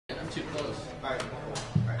I'm too close. All right.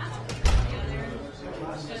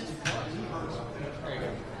 There you go.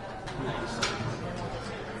 Nice.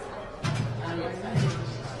 I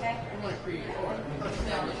want to create order.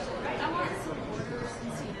 I want some orders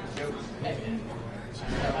and see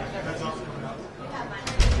That's all coming out.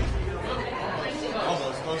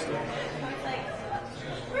 Almost close to it.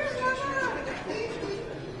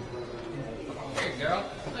 Here, girl.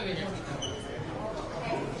 Look at you.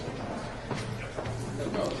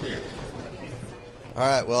 All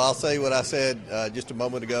right, well, I'll say what I said just a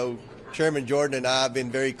moment ago. Chairman Jordan and I have been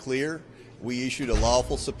very clear. We issued a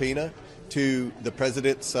lawful subpoena to the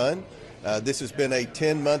president's son. This has been a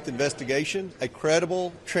 10-month investigation, a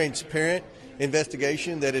credible, transparent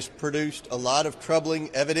investigation that has produced a lot of troubling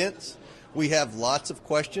evidence. We have lots of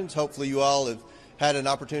questions. Hopefully you all have had an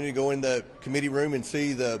opportunity to go in the committee room and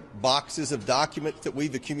see the boxes of documents that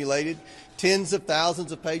we've accumulated, tens of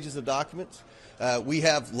thousands of pages of documents. We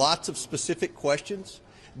have lots of specific questions.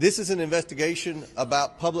 This is an investigation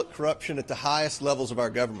about public corruption at the highest levels of our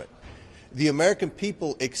government. The American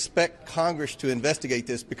people expect Congress to investigate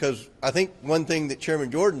this because I think one thing that Chairman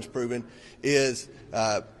Jordan's proven is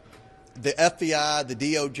the FBI, the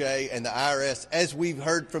DOJ, and the IRS, as we've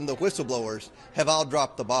heard from the whistleblowers, have all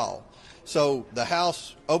dropped the ball. So the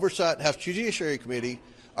House Oversight and House Judiciary Committee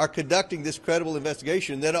are conducting this credible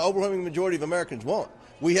investigation that an overwhelming majority of Americans want.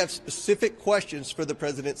 We have specific questions for the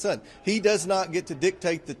president's son. He does not get to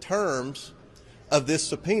dictate the terms of this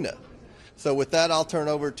subpoena. So with that, I'll turn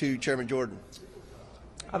over to Chairman Jordan.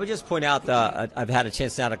 I would just point out that I've had a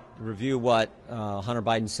chance now to review what Hunter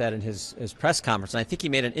Biden said in his press conference, and I think he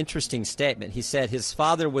made an interesting statement. He said his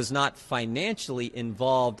father was not financially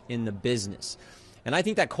involved in the business. And I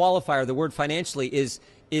think that qualifier, the word financially,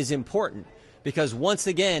 is important because once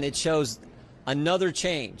again it shows another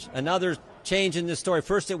change in this story.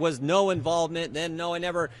 First it was no involvement, then no, I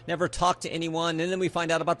never talked to anyone, and then we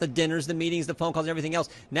find out about the dinners, the meetings, the phone calls, and everything else.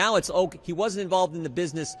 Now it's okay, he wasn't involved in the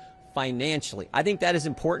business financially. I think that is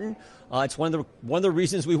important. It's one of the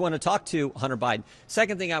reasons we want to talk to Hunter Biden.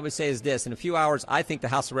 Second thing I would say is this: in a few hours, I think the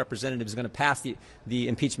House of Representatives is going to pass the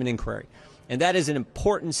impeachment inquiry, and that is an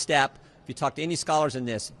important step. If you talk to any scholars in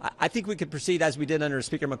this, I think we could proceed as we did under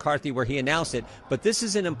Speaker McCarthy where he announced it, but this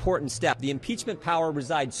is an important step. The impeachment power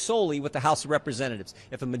resides solely with the House of Representatives.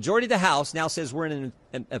 If a majority of the House now says we're in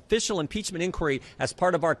an official impeachment inquiry as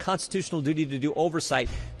part of our constitutional duty to do oversight,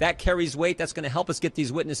 that carries weight. That's going to help us get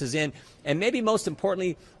these witnesses in. And maybe most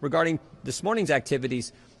importantly, regarding this morning's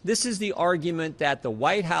activities, this is the argument that the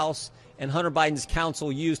White House and Hunter Biden's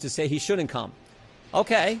counsel used to say he shouldn't come.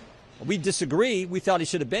 Okay, we disagree. We thought he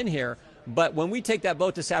should have been here. But when we take that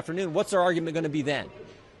vote this afternoon, what's our argument going to be then?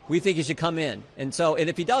 We think he should come in. And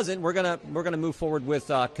if he doesn't, we're going to move forward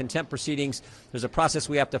with contempt proceedings. There's a process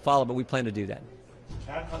we have to follow, but we plan to do that.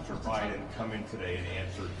 Had Hunter Biden come in today and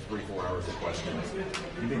answered 3-4 hours of questions, do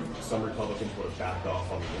you think some Republicans would have backed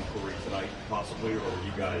off on the inquiry tonight, possibly, or were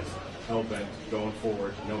you guys hell-bent going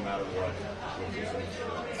forward no matter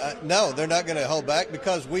what? No, they're not going to hold back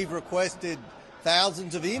because we've requested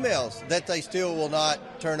thousands of emails that they still will not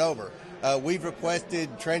turn over. We've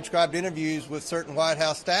requested transcribed interviews with certain White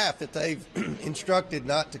House staff that they've instructed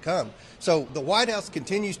not to come. So the White House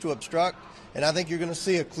continues to obstruct, and I think you're going to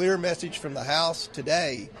see a clear message from the House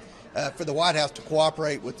today for the White House to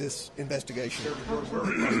cooperate with this investigation. What's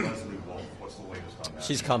the latest on that?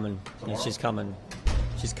 She's coming. Yeah, she's coming.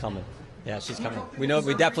 She's coming. Yeah, she's coming. We know.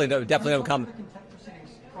 We definitely don't come.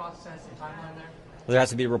 There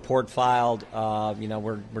has to be a report filed.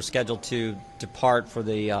 We're scheduled to depart for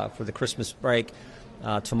the Christmas break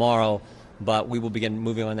tomorrow, but we will begin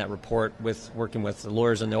moving on that report working with the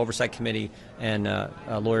lawyers on the Oversight Committee and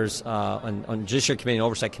lawyers on Judiciary Committee and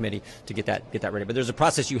Oversight Committee to get that ready. But there's a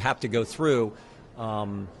process you have to go through,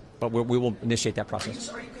 but we will initiate that process.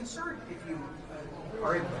 Are you concerned if you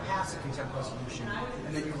are able to pass a contempt resolution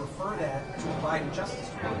and then you refer that to a Biden Justice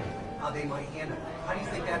Department, how they might handle it? How do you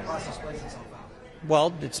think that process plays itself out?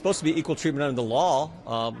 Well, it's supposed to be equal treatment under the law.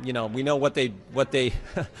 We know what they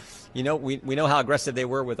we know how aggressive they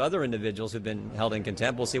were with other individuals who've been held in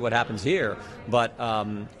contempt. We'll see what happens here. But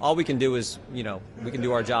all we can do is, we can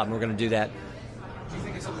do our job, and we're going to do that. Do you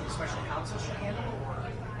think it's something the special counsel should handle, or?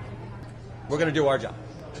 We're going to do our job.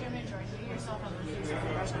 Chairman Jordan, you yourself have refused the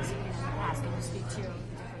congressional subpoena in the past. Can you speak to the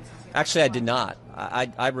differences? Actually, I did not.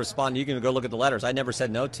 I responded. You can go look at the letters. I never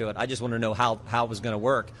said no to it. I just want to know how it was going to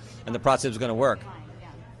work and the process was going to work.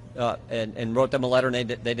 And wrote them a letter, and they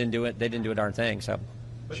didn't do it. They didn't do a darn thing. So.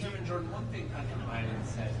 But Chairman Jordan, one thing Hunter Biden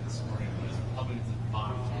said this morning was Republicans have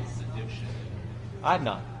mocked his addiction. I have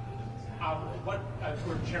not.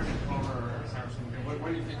 For Chairman Comer or Congressman, what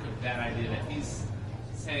do you think of that idea that he's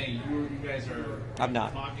saying you guys are I'm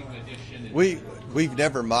not. mocking addiction. And We've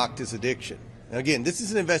never mocked his addiction. Now, again, this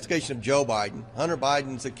is an investigation of Joe Biden. Hunter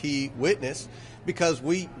Biden's a key witness because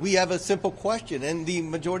we have a simple question, and the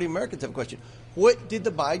majority of Americans have a question. What did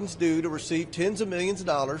the Bidens do to receive tens of millions of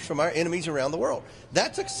dollars from our enemies around the world?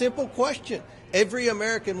 That's a simple question. Every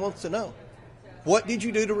American wants to know. What did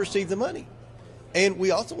you do to receive the money? And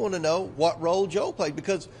we also want to know what role Joe played,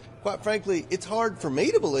 because, quite frankly, it's hard for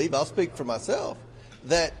me to believe, I'll speak for myself,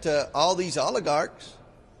 that all these oligarchs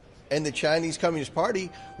and the Chinese Communist Party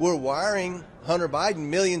were wiring Hunter Biden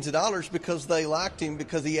millions of dollars because they liked him,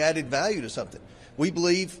 because he added value to something. We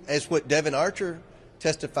believe, as what Devin Archer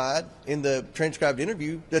testified in the transcribed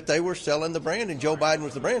interview, that they were selling the brand and Joe Biden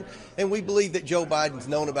was the brand. And we believe that Joe Biden's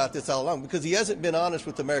known about this all along because he hasn't been honest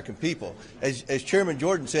with the American people. As Chairman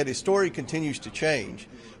Jordan said, his story continues to change.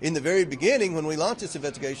 In the very beginning, when we launched this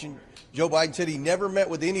investigation, Joe Biden said he never met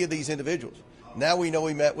with any of these individuals. Now we know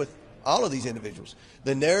he met with all of these individuals.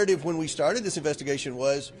 The narrative when we started this investigation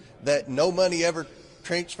was that no money ever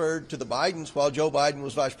transferred to the Bidens while Joe Biden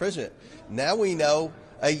was vice president. Now we know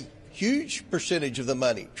a huge percentage of the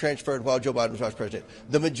money transferred while Joe Biden was vice president.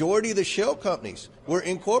 The majority of the shell companies were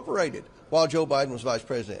incorporated while Joe Biden was vice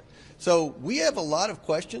president. So we have a lot of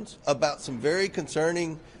questions about some very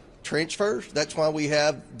concerning transfers. That's why we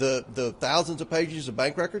have the thousands of pages of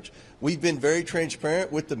bank records. We've been very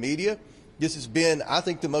transparent with the media. This has been, I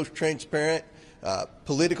think, the most transparent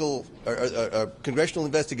political or congressional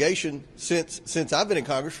investigation since I've been in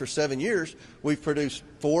Congress for 7 years. We've produced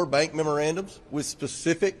 4 bank memorandums with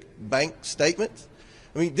specific bank statements.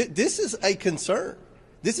 I mean, this is a concern.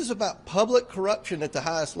 This is about public corruption at the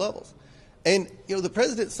highest levels. And, you know, the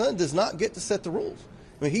president's son does not get to set the rules.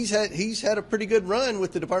 I mean, he's had a pretty good run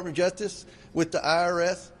with the Department of Justice, with the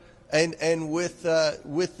IRS, and with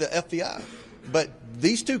the FBI. But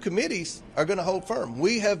these two committees are going to hold firm.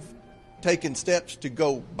 We have taken steps to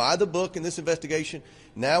go by the book in this investigation.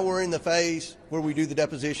 Now we're in the phase where we do the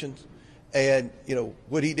depositions, and you know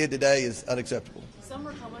what he did today is unacceptable. Some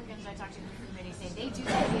Republicans I talked to in the committee say they do think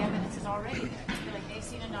the evidence is already there. They feel like they've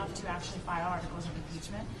seen enough to actually file articles of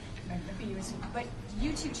impeachment. But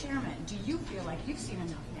you two, Chairman, do you feel like you've seen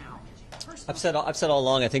enough now? Personally? I've said all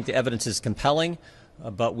along, I think the evidence is compelling.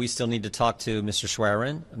 But we still need to talk to Mr.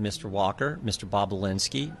 Schwerin, Mr. Walker, Mr. Bob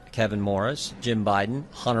Alinsky, Kevin Morris, Jim Biden,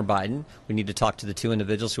 Hunter Biden. We need to talk to the 2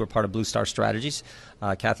 individuals who are part of Blue Star Strategies,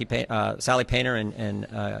 Sally Painter and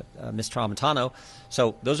Ms. Tramontano.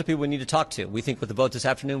 So those are people we need to talk to. We think with the vote this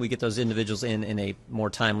afternoon, we get those individuals in a more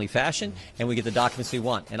timely fashion, and we get the documents we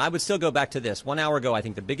want. And I would still go back to this. 1 hour ago, I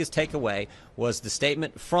think the biggest takeaway was the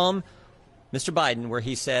statement from Mr. Biden where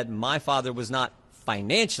he said, my father was not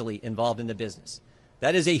financially involved in the business.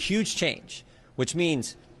 That is a huge change, which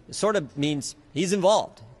means, sort of means he's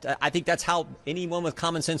involved. I think that's how anyone with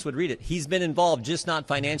common sense would read it. He's been involved, just not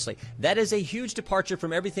financially. That is a huge departure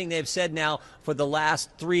from everything they've said now for the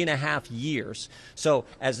last 3.5 years. So,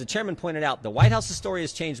 as the chairman pointed out, the White House's story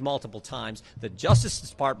has changed multiple times. The Justice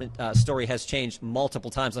Department story has changed multiple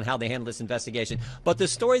times on how they handle this investigation. But the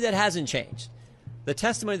story that hasn't changed, the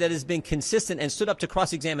testimony that has been consistent and stood up to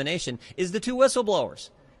cross-examination, is the 2 whistleblowers.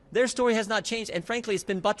 Their story has not changed, and frankly, it's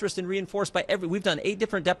been buttressed and reinforced by we've done 8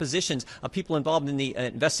 different depositions of people involved in the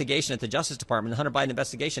investigation at the Justice Department, the Hunter Biden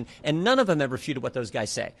investigation, and none of them have refuted what those guys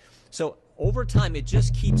say. So over time, it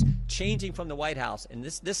just keeps changing from the White House. And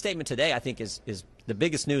this statement today, I think, is the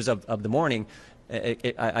biggest news of the morning,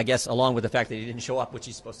 I guess, along with the fact that he didn't show up, which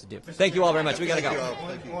he's supposed to do. Thank you all very much. We got to go.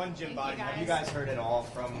 One Jim Biden. Have you guys heard at all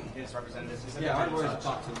from his representatives? Yeah, our lawyers have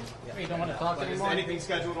talked to him. We don't want to talk Is anymore. anything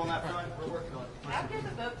scheduled on that front? We're working on it. After the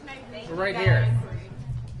vote tonight, thank We're you right guys. here.